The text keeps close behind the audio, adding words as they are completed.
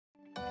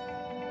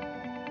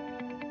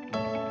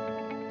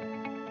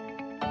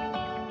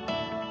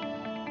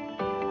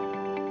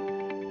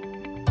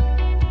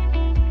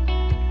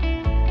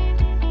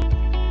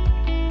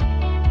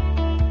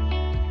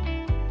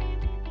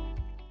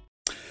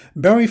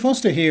Barry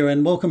Foster here,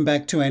 and welcome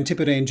back to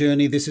Antipodean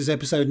Journey. This is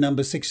episode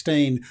number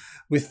 16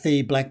 with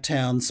the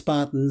Blacktown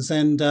Spartans.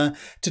 And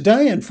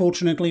today,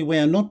 unfortunately, we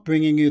are not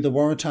bringing you the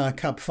Waratah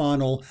Cup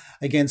final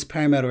against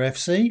Parramatta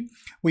FC.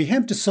 We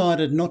have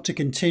decided not to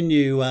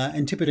continue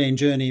Antipodean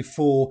Journey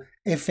for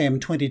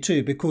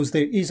FM22 because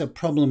there is a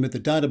problem with the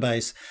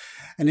database.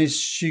 And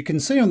as you can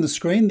see on the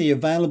screen, the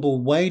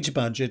available wage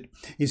budget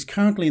is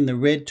currently in the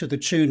red to the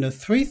tune of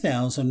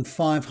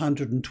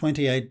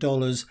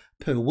 $3,528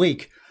 per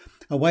week.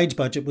 A wage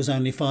budget was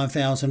only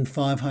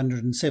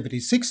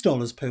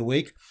 $5,576 per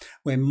week.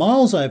 We're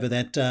miles over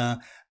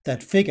that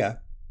figure.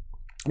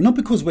 Not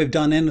because we've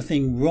done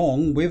anything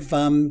wrong, we've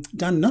done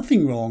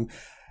nothing wrong.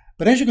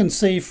 But as you can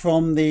see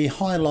from the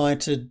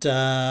highlighted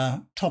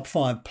top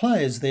 5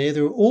 players there,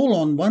 they're all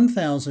on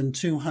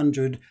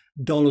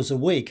 $1,200 a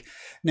week.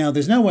 Now,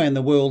 there's no way in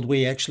the world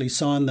we actually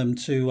signed them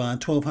to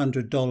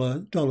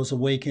 $1,200 a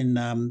week in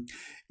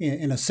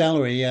a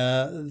salary.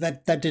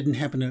 That didn't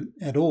happen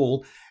at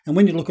all. And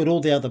when you look at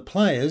all the other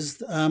players,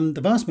 the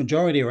vast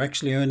majority are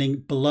actually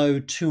earning below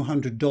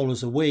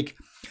 $200 a week.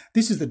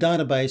 This is the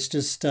database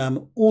just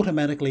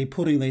automatically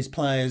putting these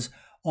players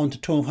onto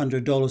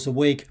 $1,200 a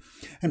week.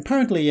 And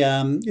apparently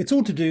it's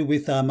all to do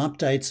with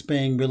updates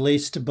being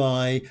released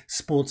by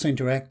Sports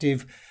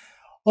Interactive.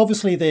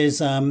 Obviously,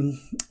 there's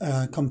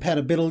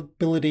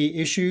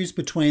compatibility issues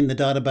between the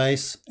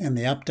database and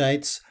the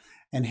updates,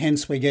 and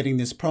hence we're getting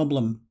this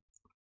problem.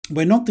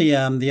 We're not the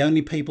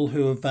only people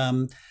who have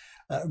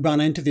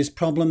run into this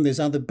problem. There's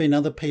been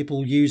other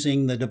people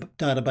using the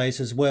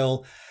database as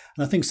well.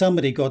 And I think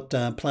somebody got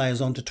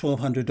players onto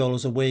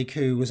 $1,200 a week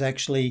who was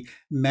actually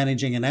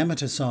managing an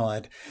amateur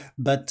side.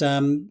 But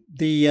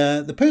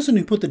the person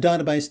who put the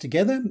database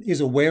together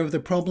is aware of the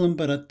problem,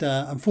 but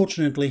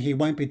unfortunately he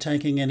won't be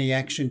taking any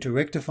action to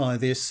rectify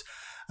this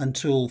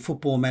until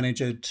Football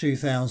Manager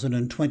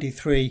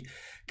 2023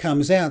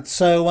 comes out.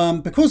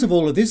 So because of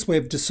all of this,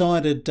 we've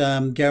decided,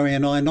 Garry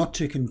and I, not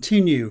to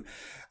continue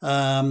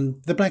the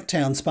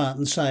Blacktown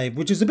Spartans save,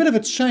 which is a bit of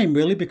a shame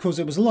really, because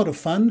it was a lot of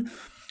fun.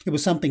 It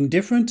was something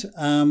different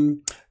to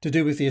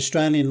do with the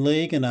Australian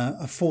League and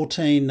a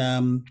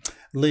 14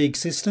 league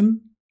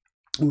system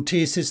or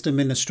tier system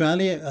in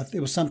Australia.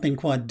 It was something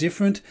quite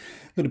different, a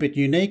little bit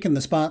unique, and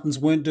the Spartans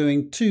weren't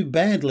doing too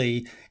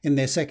badly in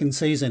their second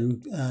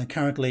season.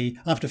 Currently,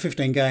 after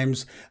 15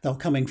 games, they were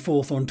coming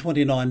fourth on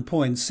 29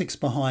 points, 6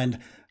 behind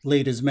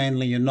leaders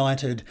Manly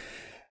United.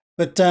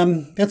 But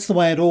that's the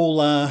way it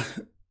all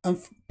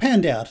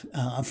panned out,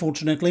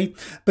 unfortunately.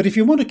 But if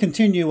you want to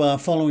continue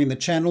following the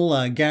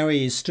channel,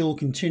 Garry is still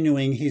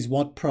continuing his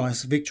What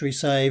Price victory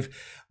save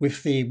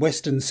with the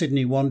Western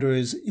Sydney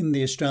Wanderers in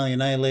the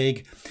Australian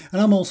A-League. And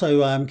I'm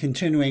also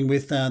continuing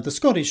with the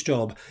Scottish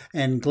job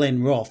and Glen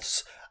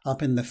Roths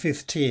up in the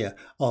 5th tier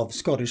of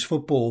Scottish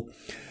football.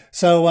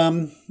 So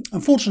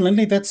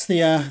unfortunately, that's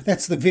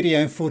the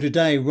video for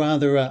today.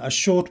 Rather a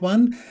short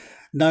one.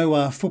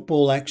 No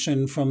football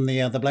action from the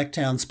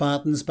Blacktown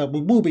Spartans, but we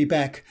will be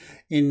back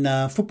in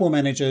Football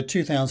Manager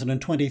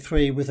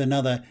 2023 with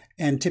another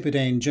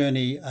Antipodean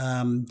Journey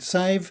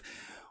save.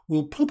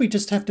 We'll probably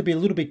just have to be a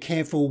little bit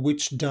careful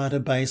which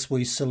database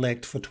we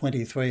select for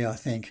 23, I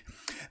think.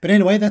 But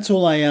anyway, that's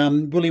all I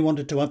really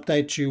wanted to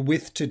update you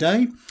with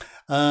today.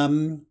 I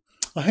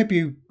hope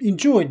you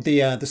enjoyed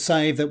the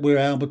save that we're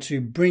able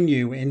to bring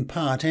you, in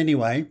part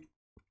anyway.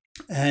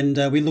 And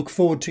we look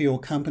forward to your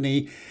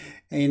company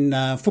in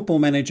Football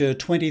Manager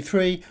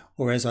 23,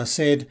 or as I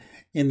said,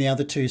 in the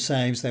other 2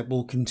 saves that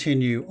will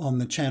continue on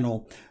the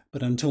channel.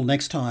 But until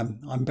next time,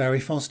 I'm Barry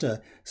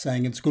Foster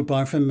saying it's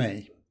goodbye from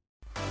me.